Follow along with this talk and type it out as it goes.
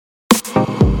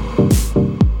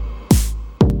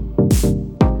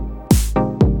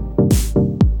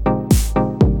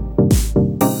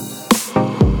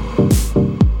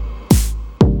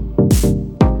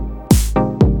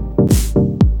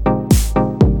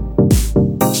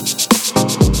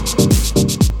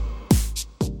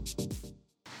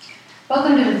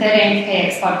13th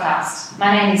PX podcast.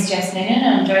 My name is Jess Noonan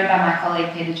and I'm joined by my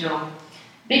colleague Peter Jewell.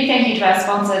 Big thank you to our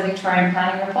sponsor Victorian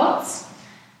Planning Reports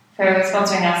for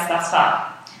sponsoring us thus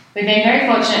far. We've been very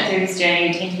fortunate through this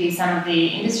journey to interview some of the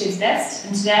industry's best,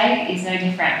 and today is no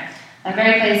different. I'm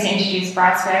very pleased to introduce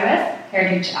Bryce Grayworth,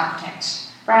 Heritage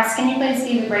Architect. Bryce, can you please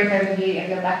give a brief overview of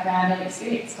your background and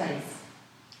experience, please?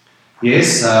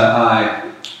 Yes,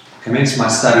 I commenced my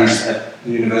studies at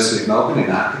the University of Melbourne in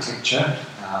architecture,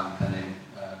 and then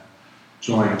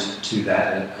joined to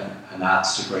that an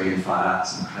arts degree in fine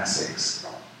arts and classics.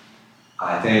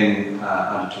 I then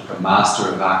undertook a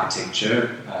Master of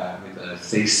Architecture with a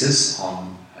thesis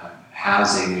on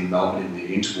housing in Melbourne in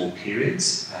the interwar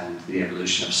periods and the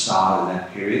evolution of style in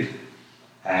that period.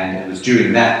 And it was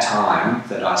during that time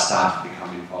that I started to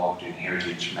become involved in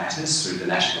heritage matters through the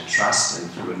National Trust and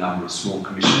through a number of small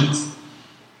commissions.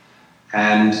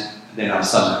 And then I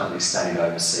subsequently studied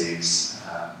overseas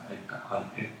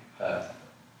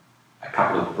a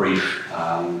couple of brief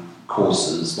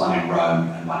courses, one in Rome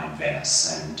and one in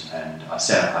Venice, and I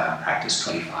set up my own practice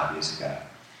 25 years ago.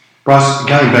 Bryce,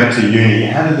 going back to uni,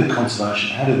 how did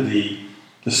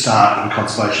the start in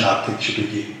conservation architecture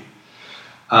begin?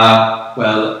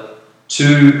 Well,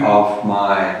 two of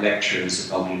my lecturers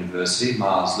at Melbourne University,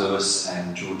 Miles Lewis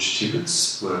and George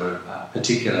Tibbets, were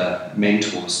particular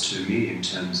mentors to me in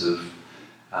terms of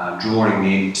drawing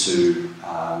me into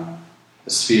the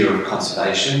sphere of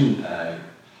conservation.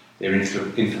 Their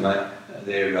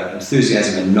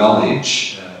enthusiasm and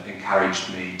knowledge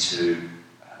encouraged me to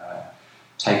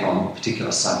take on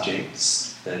particular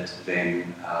subjects that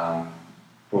then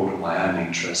brought on my own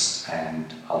interest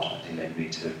and ultimately led me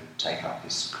to take up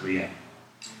this career.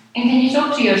 And can you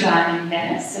talk to your time in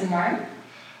Venice and Rome?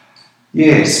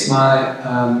 Yes,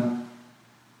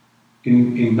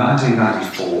 in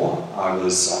 1994 I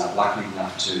was lucky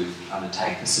enough to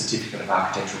undertake the Certificate of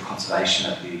Architectural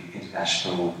Conservation at the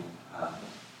International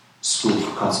School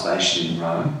for Conservation in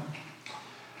Rome.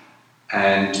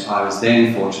 And I was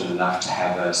then fortunate enough to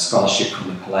have a scholarship from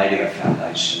the Palladio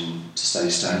Foundation to study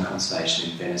stone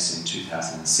conservation in Venice in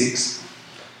 2006.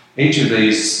 Each of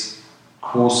these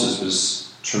courses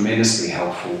was tremendously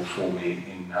helpful for me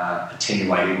in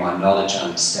attenuating my knowledge and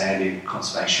understanding of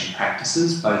conservation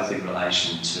practices, both in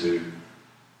relation to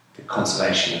the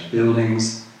conservation of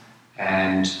buildings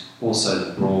and also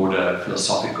the broader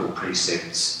philosophical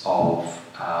precepts of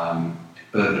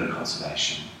urban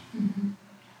conservation. Mm-hmm.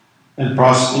 And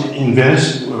Bryce, in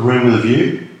Venice, a room with a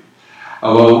view?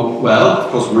 Well,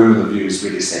 of course, room with a view is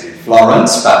really set in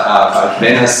Florence, but both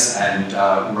Venice and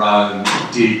Rome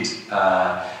did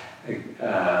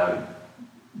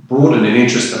broaden an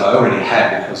interest that I already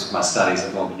had because of my studies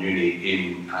at Melbourne Uni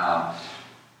in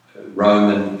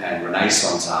Roman and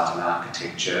Renaissance art and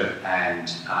architecture, and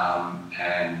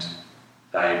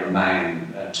they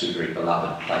remain two very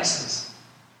beloved places.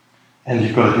 And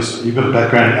you've got a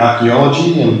background in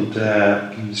archaeology, and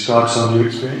can you describe some of your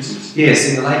experiences? Yes,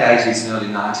 in the late 80s and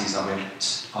early 90s I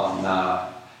went on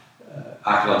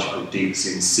archaeological digs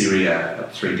in Syria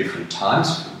at 3 different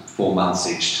times, 4 months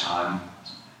each time.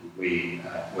 We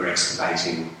were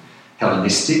excavating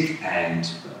Hellenistic and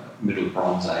Middle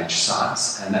Bronze Age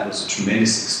sites, and that was a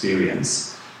tremendous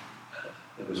experience.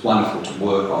 It was wonderful to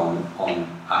work on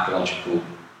archaeological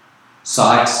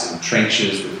sites and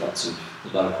trenches with lots of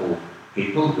local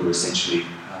people who were essentially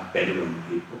Bedouin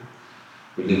people.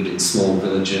 We lived in small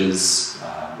villages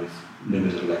with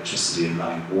limited electricity and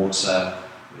running water.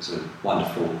 It was a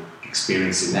wonderful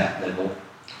experience in that level.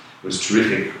 It was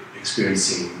terrific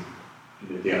experiencing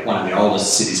one of the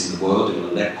oldest cities in the world, in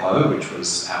Aleppo, which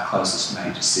was our closest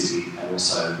major city, and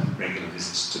also regular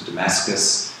visits to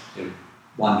Damascus. They're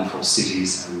wonderful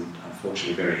cities and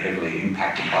unfortunately very heavily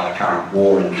impacted by the current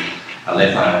war in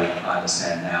Aleppo. I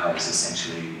understand now is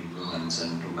essentially in ruins,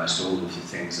 and almost all of the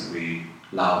things that we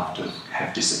loved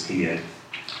have disappeared.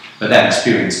 But that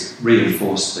experience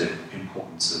reinforced the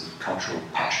importance of cultural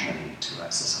patrimony to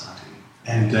our society.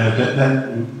 And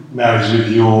that marries with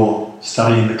your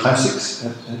study in the classics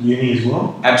at uni as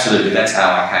well? Absolutely, that's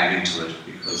how I came into it,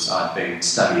 because I'd been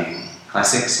studying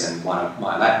classics and one of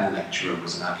my Latin lecturer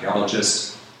was an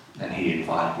archaeologist, and he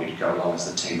invited me to go along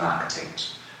as the team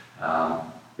architect,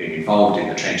 being involved in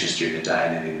the trenches during the day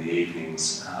and then in the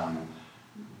evenings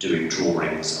doing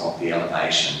drawings of the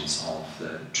elevations of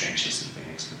the trenches that have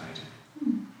been excavated.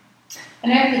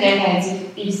 And over the decades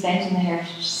you've spent in the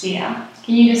heritage sphere,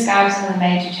 can you describe some of the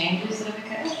major changes that have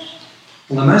occurred?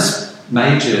 Well, the most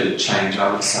major change,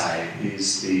 I would say,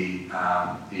 is the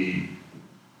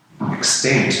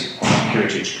extent of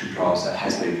heritage controls that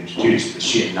has been introduced, the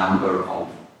sheer number of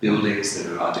buildings that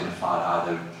are identified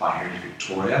either by Heritage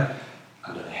Victoria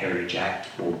under the Heritage Act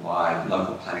or by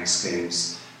local planning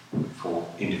schemes for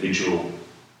individual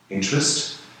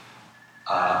interest,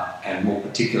 and more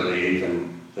particularly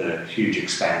even the huge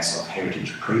expanse of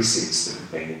heritage precincts that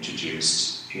have been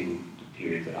introduced in the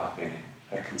period that I've been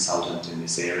a consultant in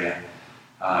this area.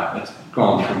 It's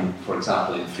gone from, for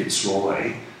example, in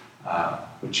Fitzroy,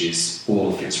 which is all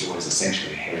of Fitzroy is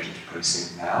essentially a heritage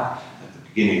precinct now. At the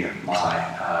beginning of my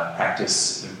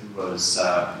practice, it was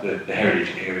the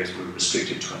heritage areas were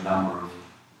restricted to a number of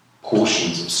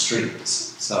portions of streets.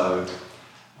 So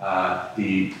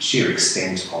the sheer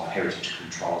extent of heritage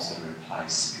controls that are in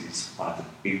place is one of the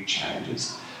big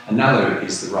changes. Another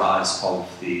is the rise of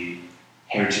the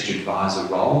heritage advisor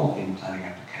role in planning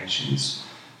applications.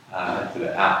 At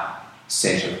the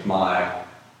outset of my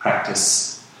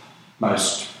practice,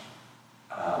 most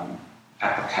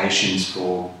applications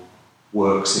for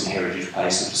works in heritage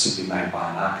places were simply made by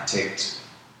an architect,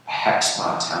 perhaps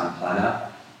by a town planner,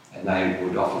 and they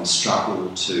would often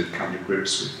struggle to come to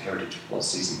grips with heritage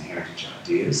policies and heritage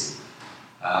ideas.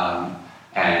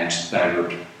 And they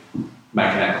would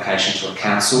make an application to a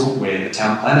council where the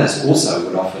town planners also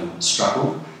would often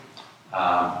struggle.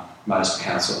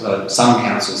 Some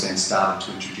councils then started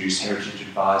to introduce heritage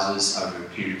advisors over a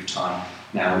period of time.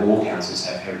 Now all councils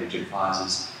have heritage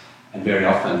advisors, and very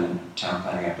often town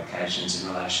planning applications in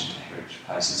relation to heritage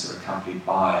places are accompanied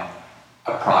by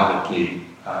a private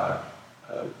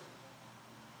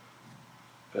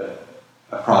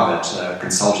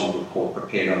consultant report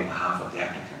prepared on behalf of the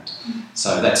applicant.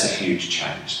 So that's a huge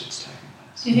change that's taken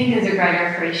place. Do you think there's a greater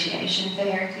appreciation for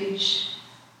heritage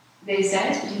these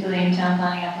days, particularly in town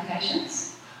planning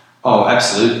applications? Oh,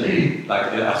 absolutely. Like,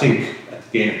 I think at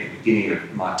the beginning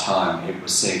of my time, it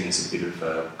was seen as a bit of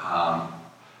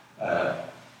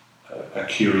a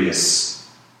curious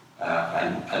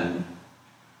and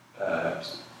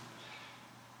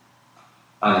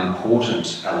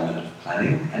unimportant element of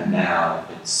planning, and now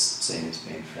it's seen as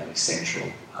being fairly central.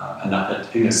 And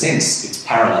in a sense, it's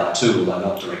parallel to, although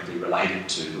not directly related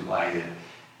to, the way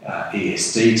that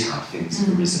ESD type things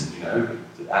have arisen. You know,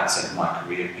 at the outset of my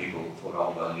career, people thought,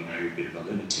 oh, well, you know, you're a bit of a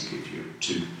lunatic if you're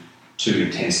too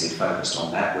intensely focused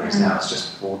on that, whereas now it's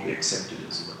just broadly accepted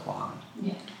as a requirement.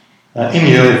 Yeah. In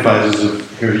the early phases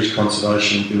of heritage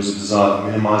conservation, there was a desire to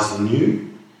minimise the new,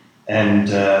 and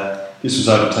this was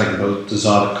overtaken by the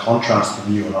desire to contrast the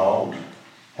new and old.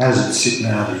 How does it sit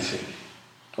now, do you think?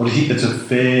 Or do you think that's a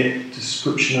fair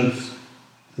description of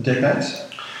the decades?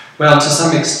 Well, to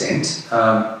some extent.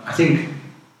 I think,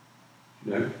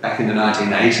 you know, back in the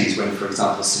 1980s, when, for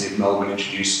example, the City of Melbourne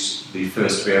introduced the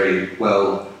first very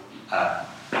well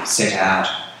set out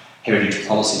heritage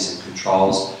policies and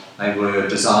controls, they were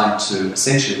designed to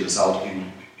essentially result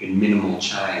in minimal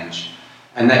change.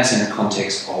 And that's in the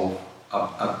context of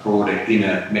a broader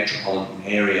inner metropolitan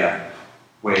area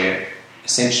which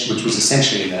was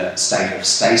essentially in a state of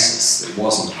stasis. There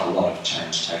wasn't a lot of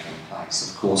change taking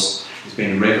place. Of course, there's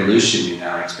been a revolution in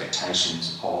our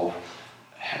expectations of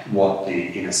what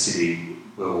the inner city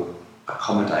will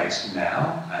accommodate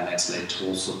now, and that's led to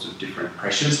all sorts of different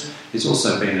pressures. There's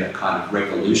also been a kind of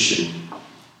revolution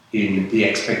in the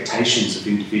expectations of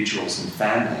individuals and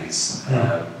families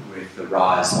with the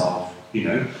rise of, you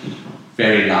know,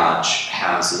 very large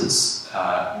houses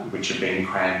which are being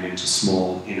crammed into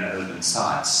small inner urban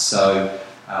sites. So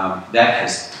that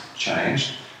has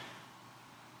changed.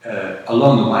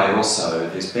 Along the way also,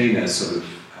 there's been a sort of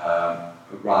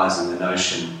rise in the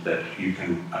notion that you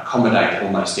can accommodate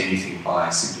almost anything by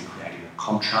simply creating a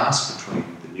contrast between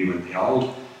the new and the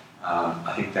old.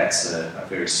 I think that's a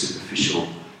very superficial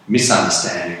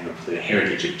misunderstanding of the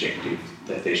heritage objective,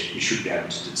 that you should be able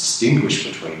to distinguish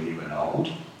between new and old,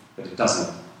 but it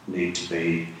doesn't need to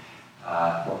be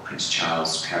what Prince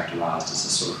Charles characterised as a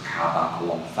sort of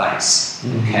carbuncle on the face.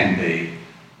 It can be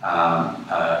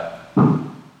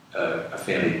a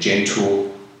fairly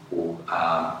gentle or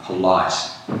polite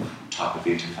type of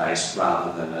interface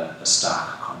rather than a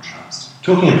stark contrast.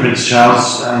 Talking of Prince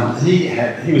Charles,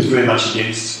 he was very much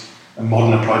against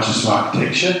modern approaches to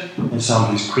architecture, and some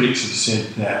of his critics have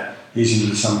said that he's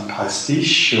into some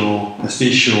pastiche or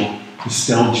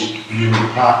nostalgic view of the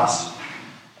past.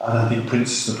 I don't think the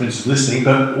Prince is listening,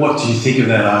 but what do you think of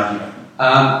that argument?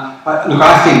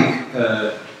 I think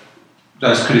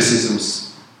those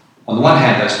criticisms, on the one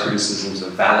hand, those criticisms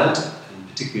are valid, and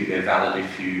particularly they're valid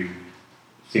if you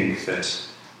think that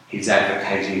he's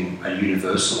advocating a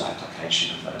universal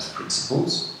application of those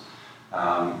principles.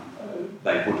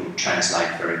 They wouldn't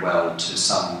translate very well to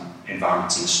some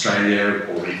environments in Australia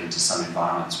or even to some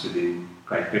environments within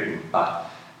Great Britain, but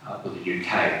with the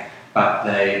UK. but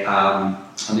they, on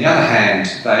the other hand,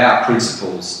 they are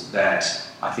principles that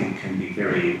I think can be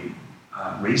very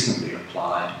reasonably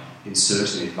applied in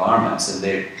certain environments, and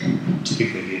they're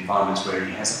typically the environments where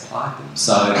he has applied them.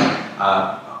 So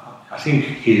I think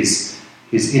his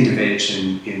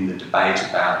intervention in the debate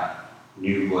about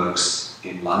new works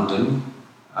in London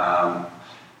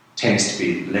tends to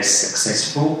be less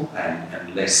successful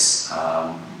and less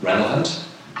relevant,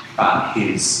 but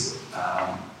his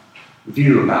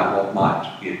view about what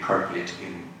might be appropriate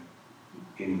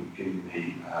in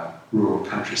the rural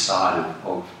countryside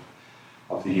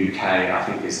of the UK, I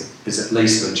think is at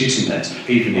least legitimate,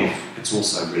 even if it's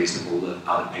also reasonable that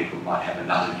other people might have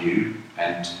another view,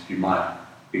 and you might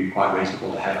be quite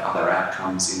reasonable to have other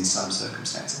outcomes in some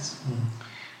circumstances.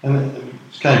 And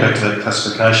going back to that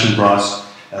classification, Bryce,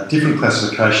 different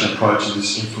classification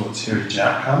approaches influence heritage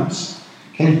outcomes.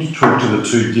 Can you talk to the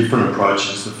two different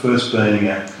approaches, the first being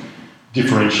a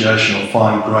differentiation or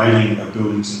fine grading of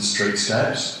buildings and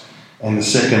streetscapes, and the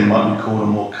second might be called a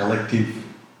more collective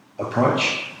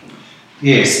approach?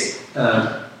 Yes.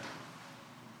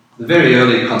 The very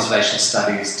early conservation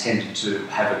studies tended to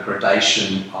have a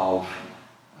gradation of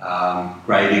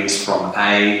gradings from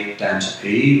A down to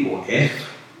E or F,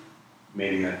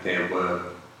 meaning that there were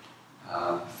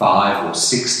 5 or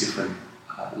 6 different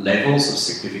levels of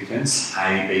significance,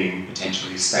 A being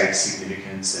potentially state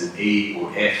significance and E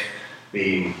or F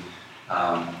being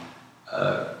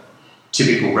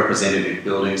typical representative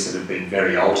buildings that have been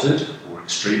very altered or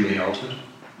extremely altered.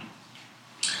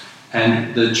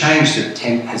 And the change that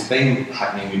has been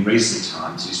happening in recent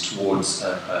times is towards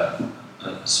a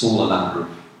smaller number of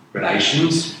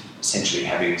gradations, essentially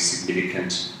having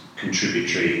significant,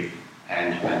 contributory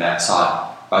and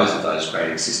outside both of those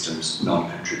grading systems,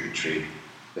 non-contributory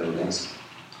buildings.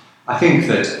 I think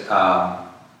that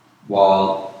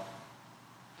while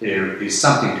there is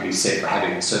something to be said for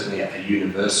having certainly a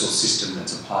universal system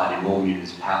that's applied in all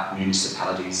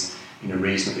municipalities in a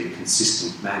reasonably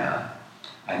consistent manner,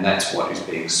 and that's what is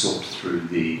being sought through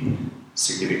the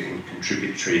significant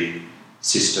contributory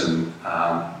system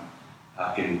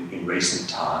in recent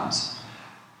times,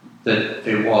 that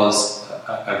there was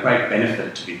a great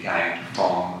benefit to be gained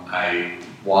from a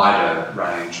wider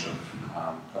range of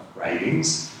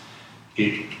gradings.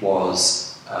 It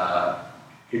was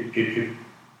it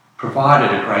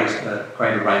provided a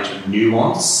greater range of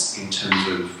nuance in terms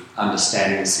of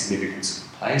understanding the significance of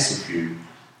the place. If you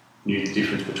knew the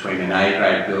difference between an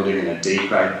A-grade building and a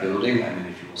D-grade building, and then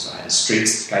if you also had a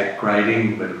streetscape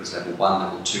grading, whether it was level 1,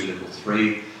 level 2, level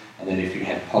 3, and then if you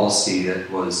had policy that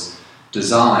was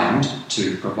designed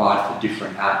to provide for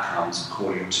different outcomes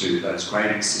according to those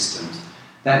grading systems,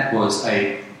 that was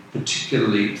a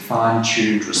particularly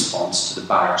fine-tuned response to the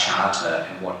Borough Charter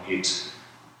and what it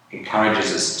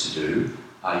encourages us to do,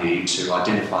 i.e. to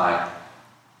identify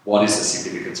what is the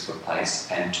significance of a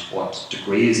place and to what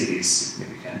degrees it is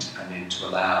significant, and then to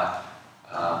allow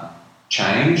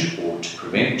change or to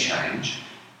prevent change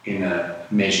in a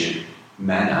measured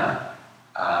manner,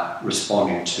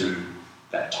 responding to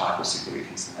that type of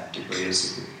significance and that degree of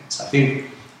significance. I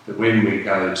think that when we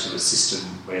go to a system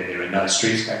where there are no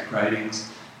streetscape gradings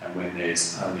and when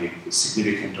there's only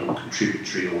significant or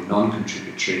contributory or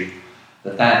non-contributory,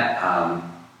 that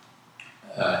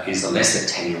is a less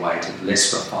attenuated,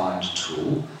 less refined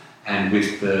tool, and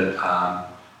with the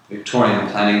Victorian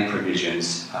planning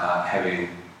provisions having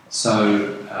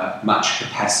so much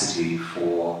capacity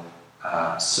for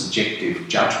subjective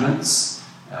judgments,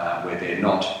 where they're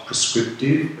not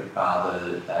prescriptive, but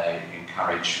rather they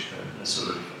encourage a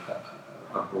sort of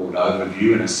a broad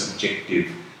overview and a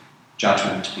subjective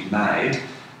judgment to be made.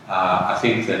 I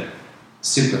think that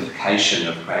simplification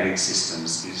of grading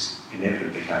systems is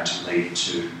inevitably going to lead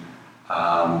to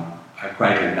a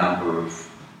greater number of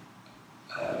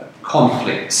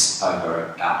conflicts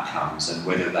over outcomes and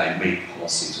whether they meet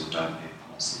policies or don't meet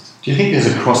policies. Do you think there's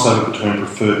a crossover between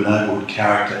preferred neighbourhood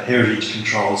character? Heritage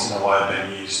controls in a way have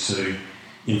been used to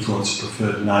influence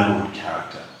preferred neighbourhood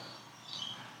character.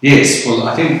 Yes, well,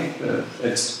 I think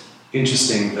it's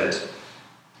interesting that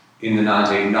in the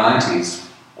 1990s,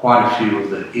 quite a few of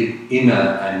the inner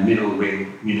and middle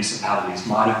ring municipalities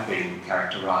might have been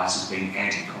characterised as being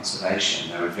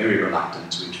anti-conservation. They were very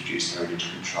reluctant to introduce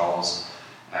heritage controls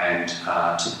and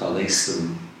to police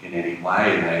them in any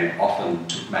way, and they often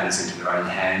took matters into their own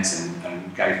hands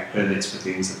and gave permits for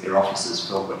things that their officers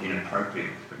felt were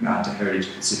inappropriate with regard to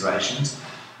heritage considerations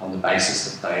on the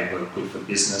basis that they were good for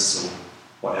business or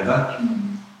whatever.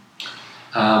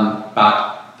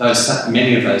 But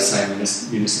many of those same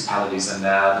municipalities are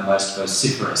now the most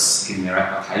vociferous in their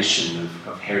application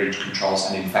of heritage controls,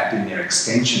 and in fact in their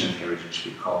extension of heritage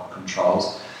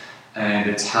controls. And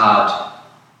it's hard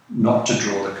not to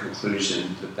draw the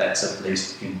conclusion that that's at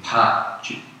least in part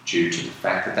due to the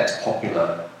fact that that's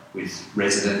popular with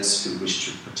residents who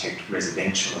wish to protect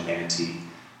residential amenity.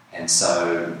 And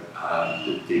so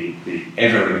the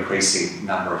ever-increasing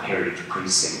number of heritage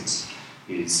precincts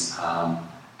is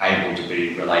able to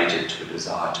be related to a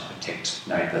desire to protect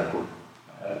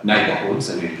neighbourhoods,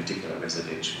 and in particular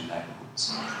residential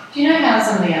neighbourhoods. Do you know how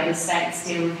some of the other states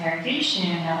deal with heritage? Do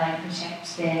you know how they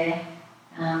protect their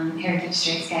heritage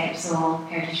streetscapes or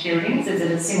heritage buildings? Is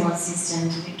it a similar system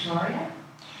to Victoria?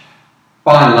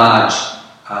 By and large,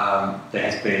 there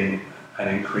has been an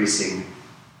increasing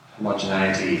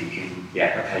homogeneity in the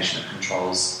application of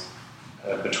controls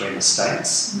between the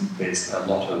states. There's a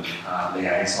lot of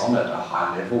liaison at a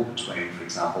high level between, for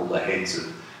example, the heads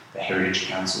of the heritage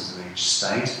councils in each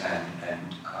state,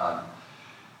 and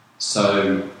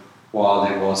so while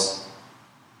there was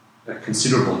a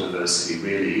considerable diversity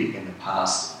really in the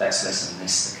past, that's less and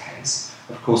less the case.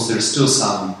 Of course, there are still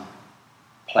some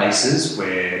places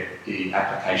where the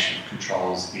application of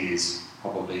controls is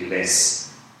probably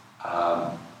less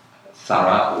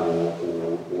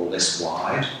thorough or less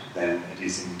wide than it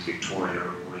is in Victoria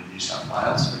or in New South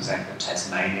Wales. For example,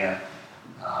 Tasmania,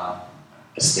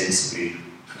 ostensibly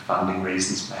for funding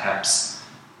reasons perhaps,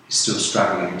 is still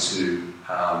struggling to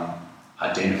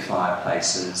identify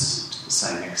places to the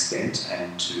same extent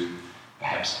and to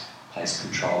perhaps place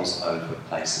controls over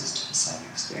places to the same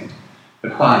extent.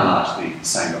 But by and large, the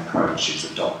same approach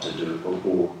is adopted,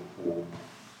 or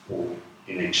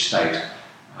in each state,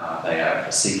 they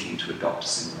are seeking to adopt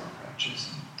similar approaches.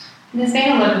 There's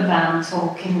been a lot of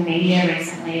talk in the media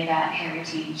recently about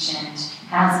heritage and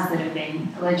houses that have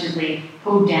been allegedly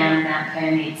pulled down without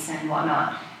permits and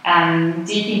whatnot.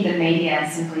 Do you think the media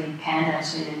simply pander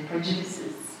to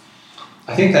prejudices?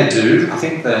 I think they do. I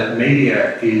think the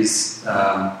media is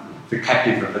the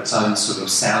captive of its own sort of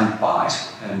soundbite,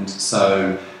 and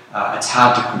so it's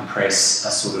hard to compress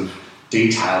a sort of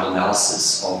detailed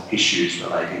analysis of issues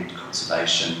relating to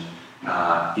conservation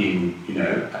in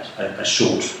a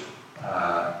short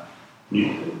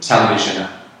television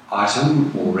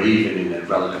item, or even in a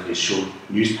relatively short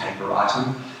newspaper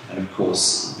item. And of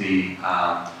course, the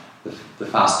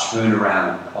fast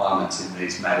turnaround requirements in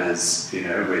these matters,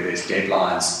 where there's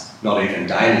deadlines, not even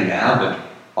daily now, but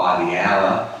by the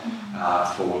hour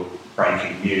for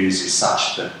breaking news, is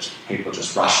such that people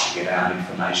just rush to get out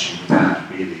information without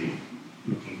really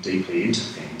looking deeply into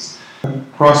things.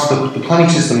 Bryce, the planning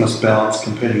system must balance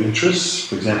competing interests,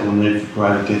 for example, the need for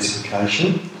greater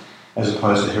densification as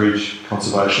opposed to heritage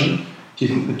conservation. Do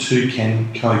you think the two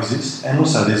can coexist? And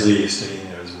also there's ESD in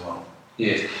there as well.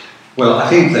 Yes. Well, I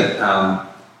think that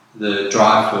the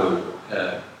drive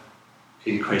for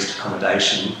increased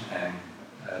accommodation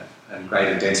and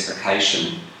greater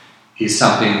densification is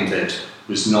something that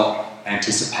was not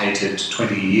anticipated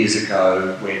 20 years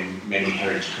ago when many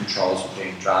heritage controls were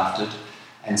being drafted.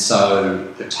 And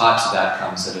so the types of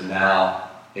outcomes that are now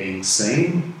being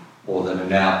seen, or that are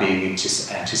now being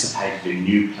anticipated in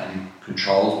new planning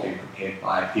controls being prepared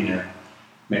by inner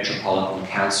metropolitan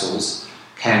councils,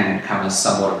 can come as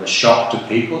somewhat of a shock to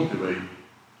people who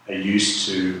are used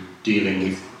to dealing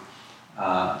with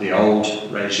the old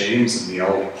regimes and the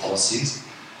old policies.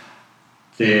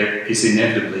 There is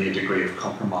inevitably a degree of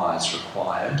compromise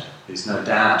required. There's no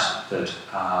doubt that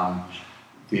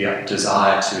the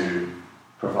desire to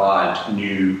provide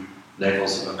new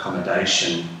levels of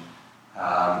accommodation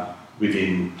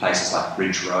within places like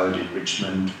Bridge Road in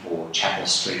Richmond or Chapel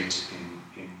Street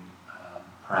in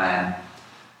Prahran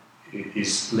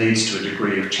leads to a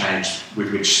degree of change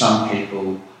with which some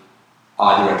people,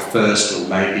 either at first or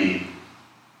maybe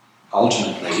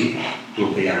ultimately,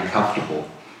 will be uncomfortable.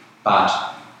 But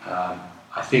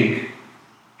I think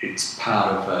it's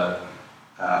part of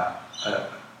a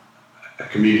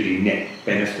community net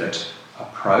benefit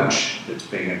approach that's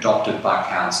being adopted by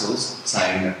councils,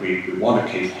 saying that we want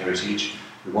to keep heritage,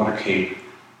 we want to keep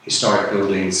historic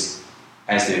buildings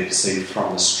as they're perceived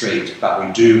from the street, but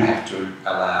we do have to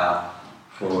allow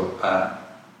for a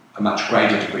much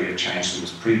greater degree of change than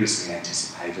was previously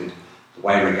anticipated. The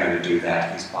way we're going to do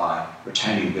that is by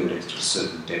retaining buildings to a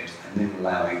certain depth and then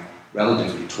allowing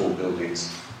relatively tall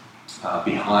buildings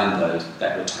behind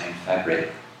that retained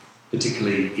fabric,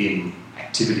 particularly in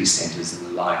activity centres and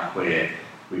the like, where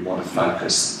we want to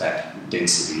focus that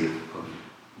density of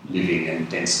living and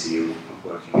density of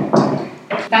working activity.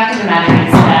 fact of the matter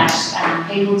is that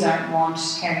people don't want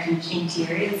heritage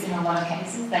interiors in a lot of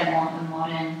cases. They want the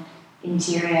modern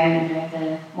interior,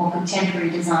 the more contemporary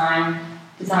designer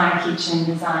kitchen,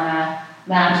 designer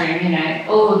lounge room,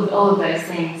 all of those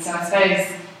things. So I suppose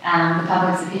the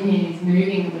public's opinion is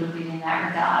moving a little bit in that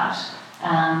regard.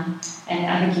 And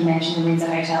I think you mentioned the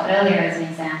Windsor Hotel earlier as an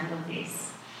example of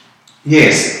this.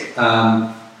 Yes.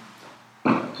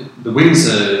 The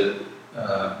Windsor,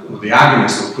 the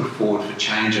arguments that were put forward for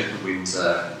change at the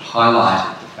Windsor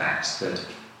highlighted the fact that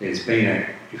there's been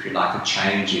a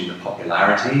change in the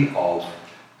popularity of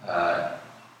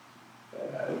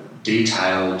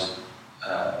detailed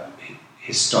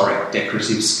historic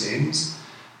decorative schemes.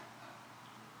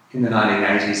 In the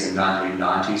 1980s and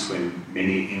 1990s, when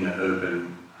many inner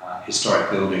urban historic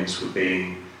buildings were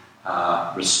being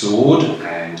restored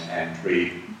and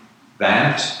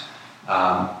revamped,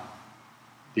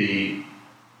 the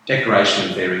decoration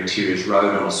of their interiors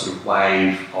rode on a sort of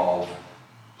wave of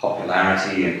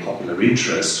popularity and popular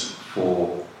interest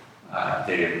for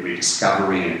their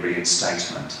rediscovery and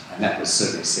reinstatement. And that was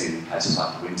certainly seen in places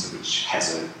like the Windsor, which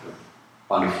has a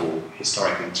wonderful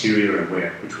historic interior and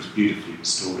which was beautifully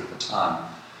restored at the time.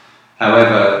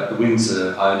 However, the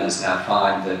Windsor owners now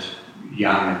find that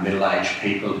young and middle-aged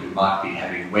people who might be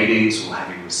having weddings or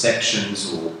having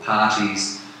receptions or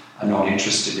parties are not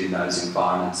interested in those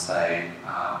environments.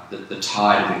 The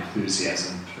tide of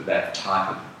enthusiasm for that type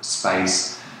of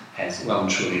space has well and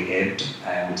truly ebbed,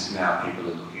 and now people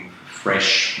are looking for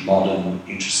fresh, modern,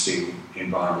 interesting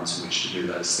environments in which to do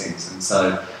those things. And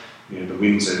so, the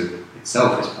Windsor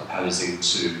itself is proposing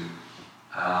to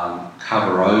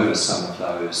cover over some of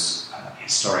those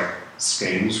historic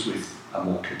schemes with a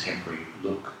more contemporary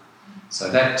look. So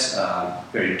that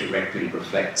very directly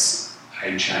reflects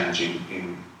a change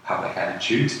in public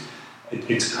attitudes.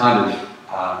 It's kind of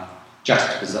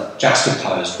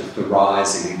juxtaposed with the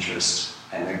rise in interest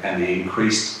and the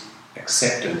increased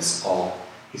acceptance of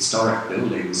historic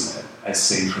buildings as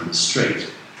seen from the street.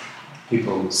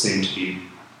 People seem to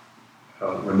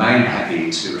remain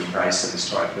happy to embrace an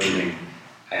historic building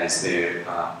as the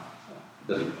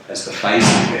face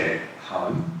of their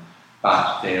home,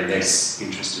 but they're less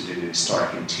interested in an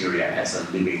historic interior as a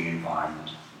living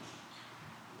environment.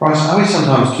 Bryce, are we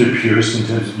sometimes too purist in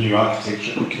terms of new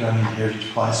architecture looking only in heritage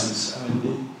places? I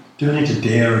mean, do we need to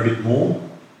dare a bit more?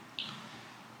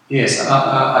 Yes,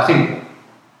 I think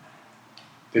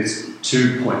there's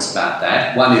 2 points about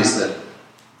that. One is that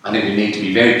I think we need to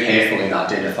be very careful in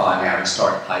identifying our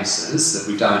historic places,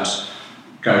 that we don't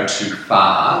go too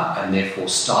far and therefore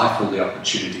stifle the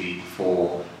opportunity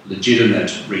for legitimate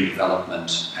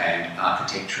redevelopment and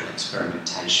architectural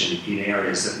experimentation in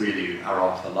areas that really are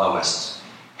of the lowest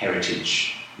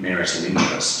heritage merit and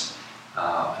interest.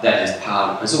 That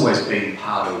has always been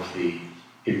part of the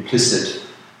implicit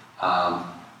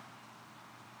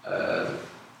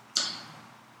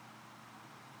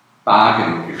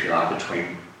bargain, if you like,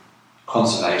 between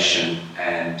conservation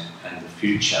and the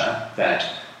future,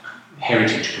 that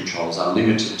heritage controls are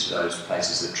limited to those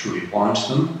places that truly warrant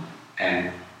them,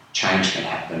 and change can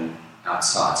happen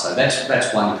outside. So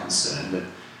that's one concern, that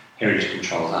heritage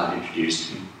controls aren't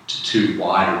introduced into too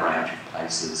wide a range of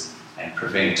places and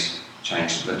prevent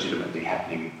change legitimately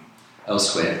happening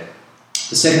elsewhere.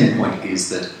 The second point is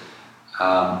that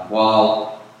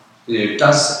while there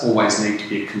does always need to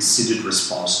be a considered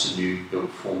response to new built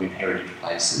form in heritage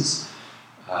places,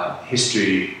 the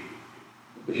history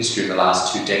of the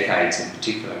last 2 decades in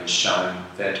particular has shown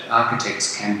that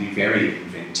architects can be very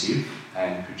inventive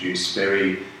and produce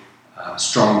very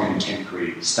strong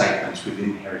contemporary statements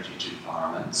within heritage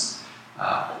environments,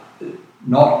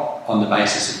 not on the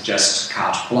basis of just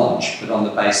carte blanche, but on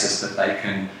the basis that they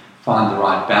can find the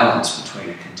right balance between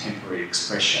a contemporary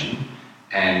expression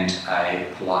and a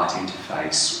polite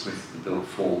interface with the built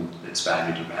form that's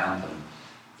valued around them.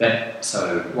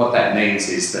 So what that means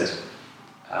is that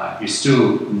you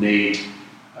still need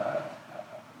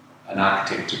an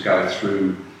architect to go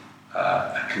through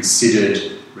a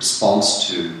considered response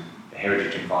to the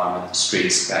heritage environment, the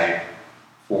streetscape,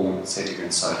 form, setting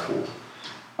and so forth.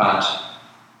 But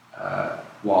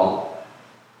while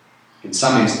in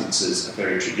some instances a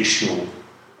very traditional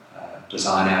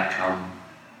design outcome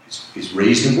is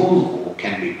reasonable or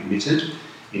can be permitted,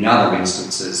 in other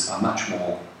instances a much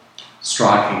more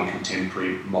striking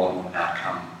contemporary modern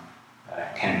outcome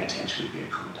can potentially be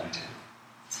accommodated.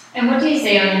 And what do you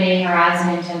see on the near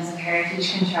horizon in terms of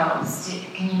heritage controls?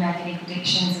 Can you make any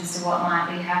predictions as to what might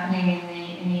be happening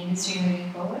in the industry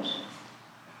moving forward?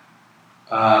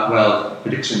 Well,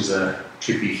 predictions are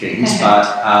tricky things, but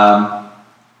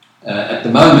at the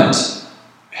moment,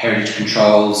 heritage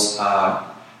controls are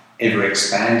ever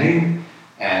expanding,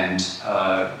 and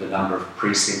the number of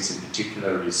precincts in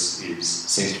particular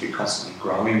seems to be constantly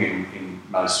growing in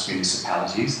most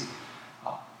municipalities.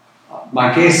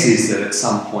 My guess is that at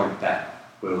some point that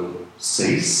will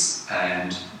cease,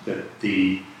 and that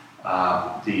the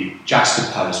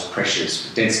juxtaposed pressures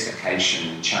for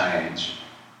densification and change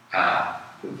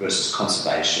versus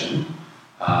conservation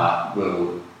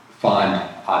will find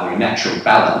either a natural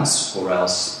balance, or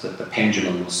else that the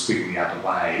pendulum will swing the other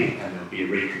way, and there'll be a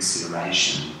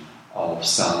reconsideration of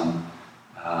some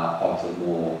of the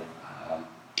more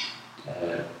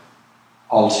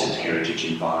altered heritage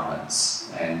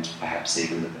environments, and perhaps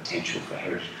even the potential for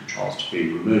heritage controls to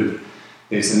be removed.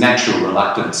 There's a natural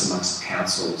reluctance amongst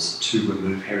councils to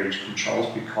remove heritage controls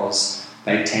because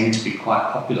they tend to be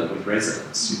quite popular with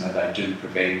residents. You know, they do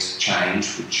prevent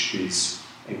change, which is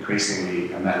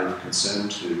increasingly a matter of concern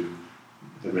to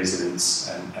the residents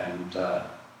and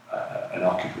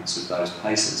occupants of those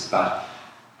places. But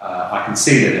I can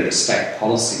see that at a state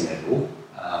policy level,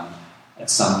 at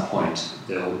some point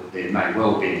there may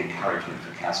well be an encouragement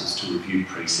for councils to review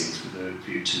precincts with a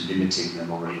view to limiting them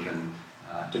or even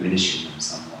diminishing them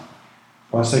somewhat.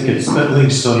 Well, I think that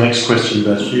links to the next question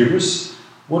about hubris.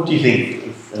 What do you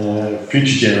think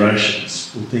future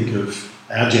generations will think of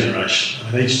our generation?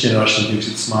 I mean, each generation thinks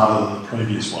it's smarter than the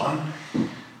previous one.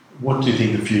 What do you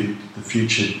think the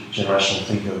future generation will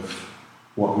think of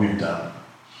what we've done?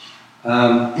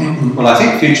 Well, I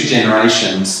think future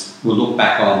generations will look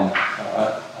back on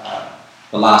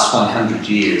the last 100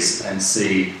 years and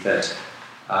see that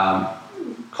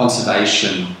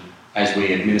conservation, as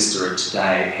we administer it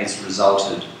today, has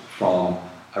resulted from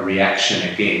a reaction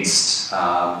against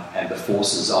and the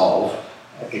forces of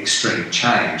extreme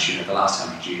change. You know, the last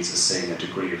 100 years has seen a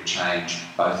degree of change,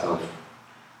 both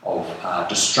of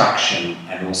destruction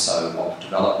and also of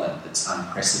development that's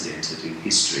unprecedented in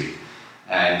history.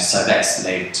 And so that's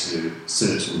led to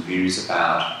certain views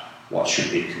about what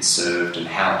should be conserved and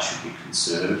how it should be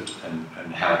conserved,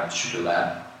 and how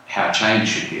change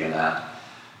should be allowed.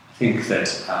 I think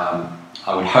that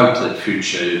I would hope that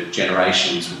future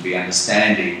generations will be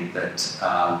understanding that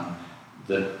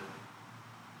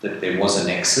that there was a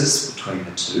nexus between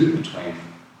the two, between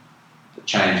the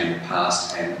change in the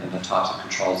past and the types of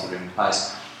controls that are in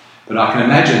place. But I can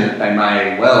imagine that they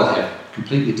may well have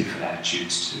completely different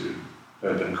attitudes to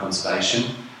urban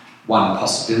conservation. One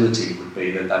possibility would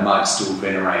be that they might still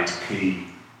venerate key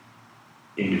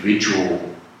individual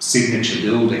signature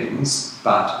buildings,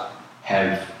 but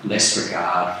have less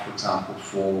regard, for example,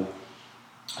 for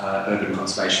urban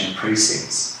conservation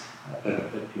precincts.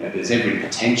 There's every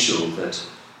potential that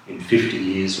in 50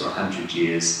 years or 100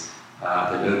 years,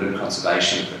 that urban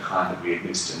conservation of the kind that we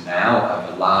administer now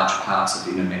over large parts of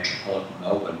inner metropolitan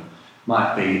Melbourne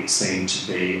might be seen to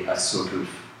be a sort of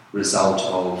result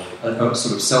of a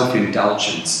sort of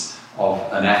self-indulgence of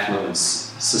an affluent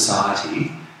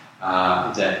society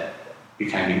that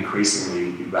became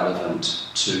increasingly irrelevant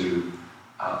to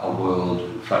a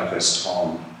world focused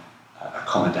on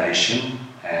accommodation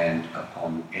and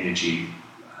upon energy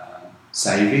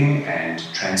saving and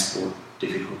transport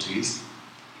difficulties.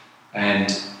 And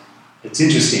it's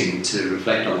interesting to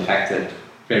reflect on the fact that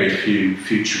very few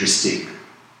futuristic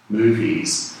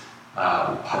movies,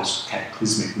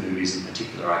 post-cataclysmic movies in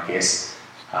particular, I guess,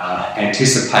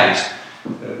 anticipate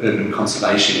urban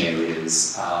conservation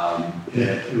areas.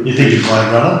 You think of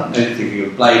Blade Runner? Thinking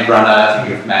of Blade Runner,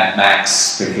 thinking of Mad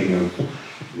Max, thinking of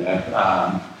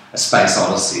A Space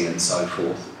Odyssey and so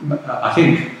forth. I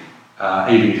think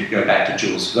even if you go back to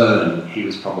Jules Verne, he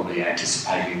was probably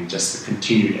anticipating just the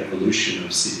continued evolution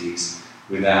of cities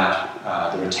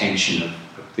without the retention of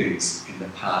things in the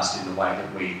past in the way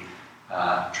that we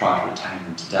try to retain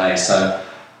them today. So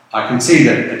I can see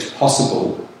that it's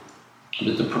possible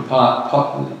that the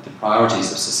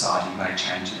priorities of society may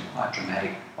change in a quite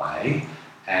dramatic way,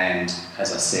 and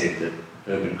as I said, that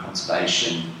urban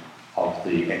conservation of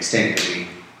the extent that we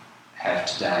have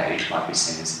today might be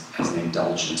seen as an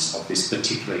indulgence of this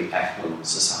particularly affluent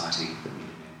society that we live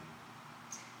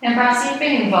in. Now, Bryce, you've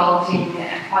been involved in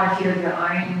quite a few of your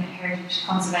own heritage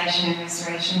conservation and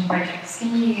restoration projects.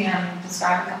 Can you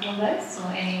describe a couple of those,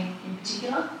 or any in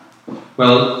particular?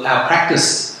 Well, our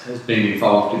practice has been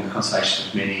involved in the conservation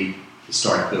of many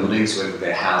historic buildings, whether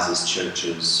they're houses,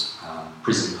 churches,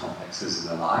 prison complexes and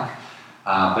the like.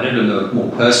 But at a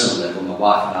more personal level, my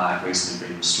wife and I have recently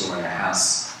been restoring a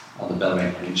house on the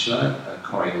Bellarine Peninsula, a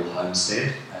Corrigal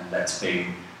homestead, and that's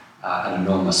been an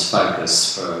enormous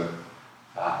focus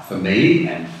for me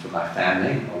and for my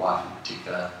family, my wife in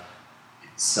particular.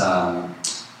 It's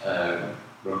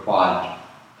required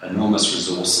enormous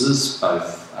resources,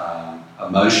 both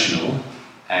emotional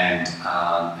and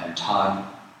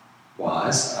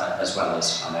time-wise, as well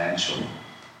as financial,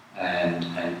 and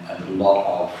a lot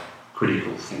of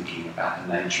critical thinking about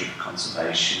the nature of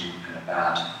conservation and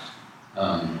about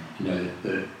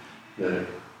the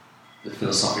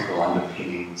philosophical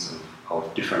underpinnings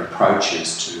of different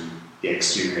approaches to the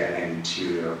exterior and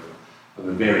interior of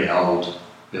a very old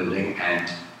building,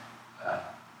 and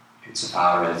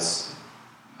insofar as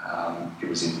it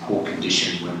was in poor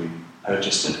condition when we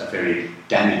purchased it, a very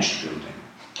damaged building.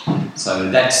 So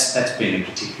that's been a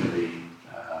particularly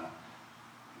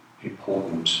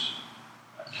important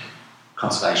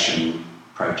conservation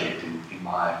project in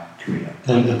my career.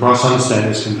 And Bryce, I understand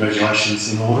there's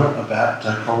congratulations in order about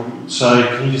Coral. So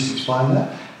can you just explain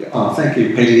that? Oh, thank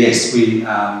you, Peter. Yes, we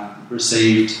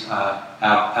received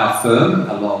our firm,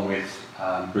 along with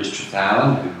Bruce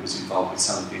Trethowan, who was involved with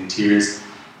some of the interiors,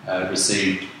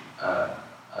 received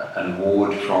an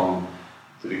award from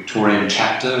the Victorian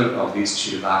chapter of the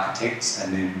Institute of Architects,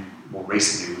 and then more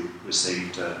recently we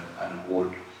received an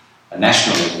award, a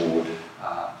national award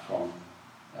from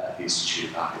the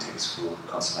Institute of Architects for the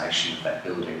conservation of that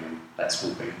building, and that's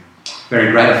all been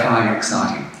very gratifying and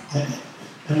exciting.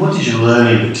 And what did you learn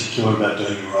in particular about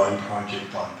doing your own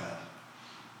project like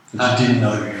that you didn't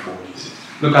know before?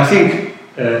 Look, I think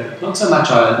not so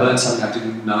much I learned something I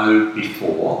didn't know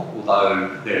before,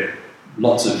 although there are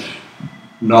lots of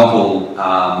novel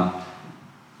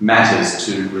matters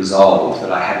to resolve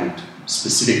that I hadn't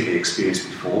specifically experienced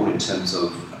before in terms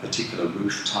of a particular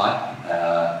roof type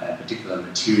and particular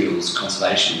materials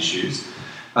conservation issues.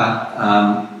 But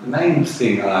the main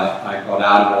thing I got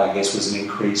out of it, I guess, was an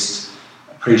increased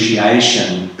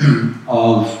appreciation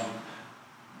of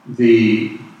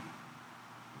the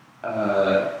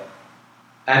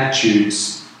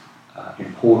attitudes,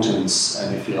 importance,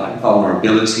 and if you like,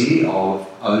 vulnerability of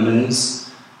owners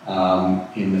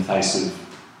in the face of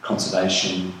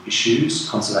conservation issues.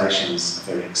 Conservation is a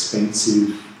very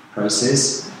expensive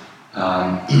process.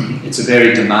 It's a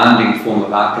very demanding form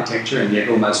of architecture, and yet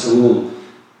almost all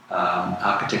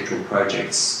architectural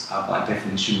projects are by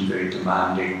definition very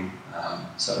demanding.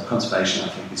 So conservation, I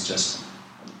think, is just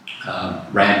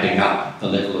ramping up the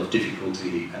level of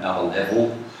difficulty another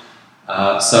level.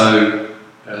 So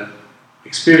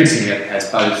experiencing it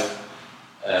as both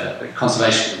a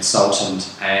conservation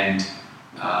consultant and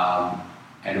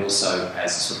also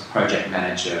as a sort of project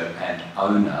manager and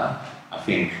owner, I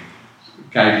think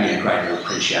gave me a greater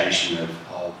appreciation of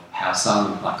how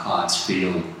some of my clients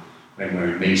feel when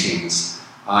we're in meetings,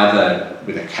 either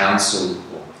with a council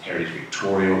or with Heritage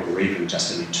Victoria, or even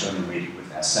just an internal meeting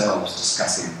with ourselves,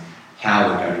 discussing how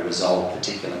we're going to resolve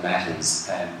particular matters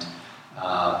and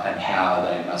how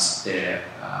they must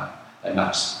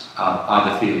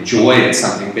either feel joy at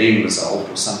something being resolved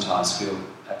or sometimes feel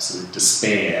absolute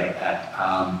despair at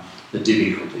the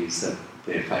difficulties that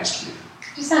they're faced with.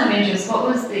 Just out of interest, what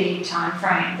was the time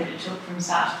frame that it took from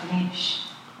start to finish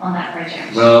on that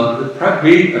project? Well,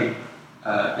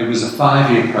 it was a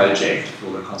 5-year project for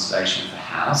the conservation of the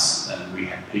house, and we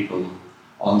had people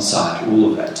on site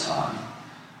all of that time.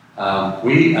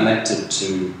 We elected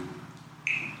to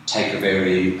take a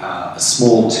very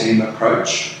small team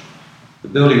approach. The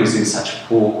building was in such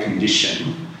poor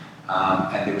condition,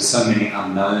 and there were so many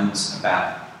unknowns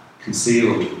about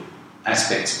concealed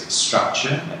aspects of its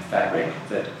structure and fabric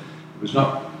that it was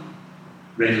not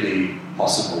readily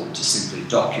possible to simply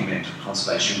document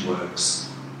conservation works,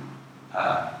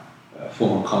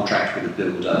 form a contract with a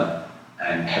builder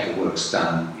and have the works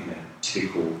done in a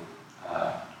typical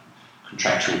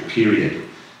contractual period.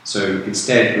 So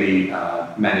instead we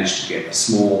managed to get a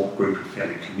small group of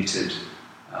fairly committed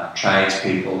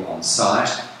tradespeople on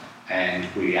site, and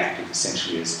we acted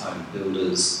essentially as owner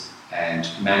builders and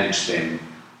managed them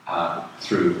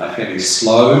through a fairly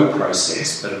slow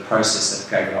process, but a process that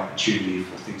gave an opportunity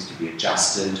for things to be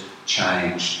adjusted,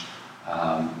 changed,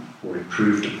 or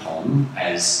improved upon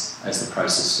as the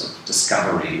process of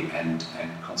discovery and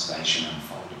conservation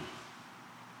unfolded.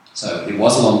 So it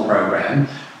was a long program,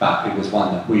 but it was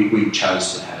one that we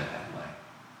chose to have it that way.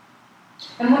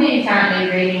 And what are you currently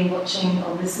reading, watching,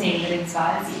 or listening that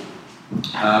inspires you?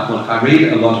 Well, I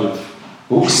read a lot of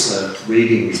books.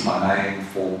 Reading is my main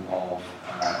form of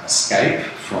escape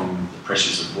from the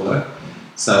pressures of work.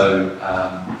 So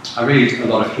I read a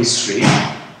lot of history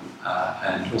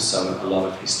and also a lot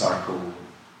of historical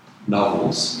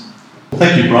novels. Well,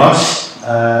 thank you, Bryce.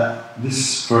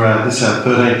 This is our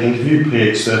 13th interview,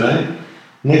 PX13.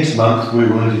 Next month we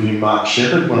will interview Mark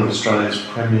Shepherd, one of Australia's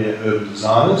premier urban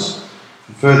designers.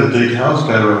 For further details,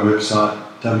 go to our website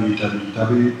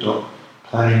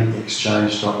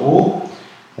www.planningexchange.org.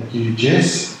 Thank you,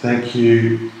 Jess. Thank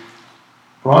you,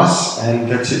 Bryce. And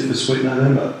that's it for Sweet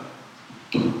November.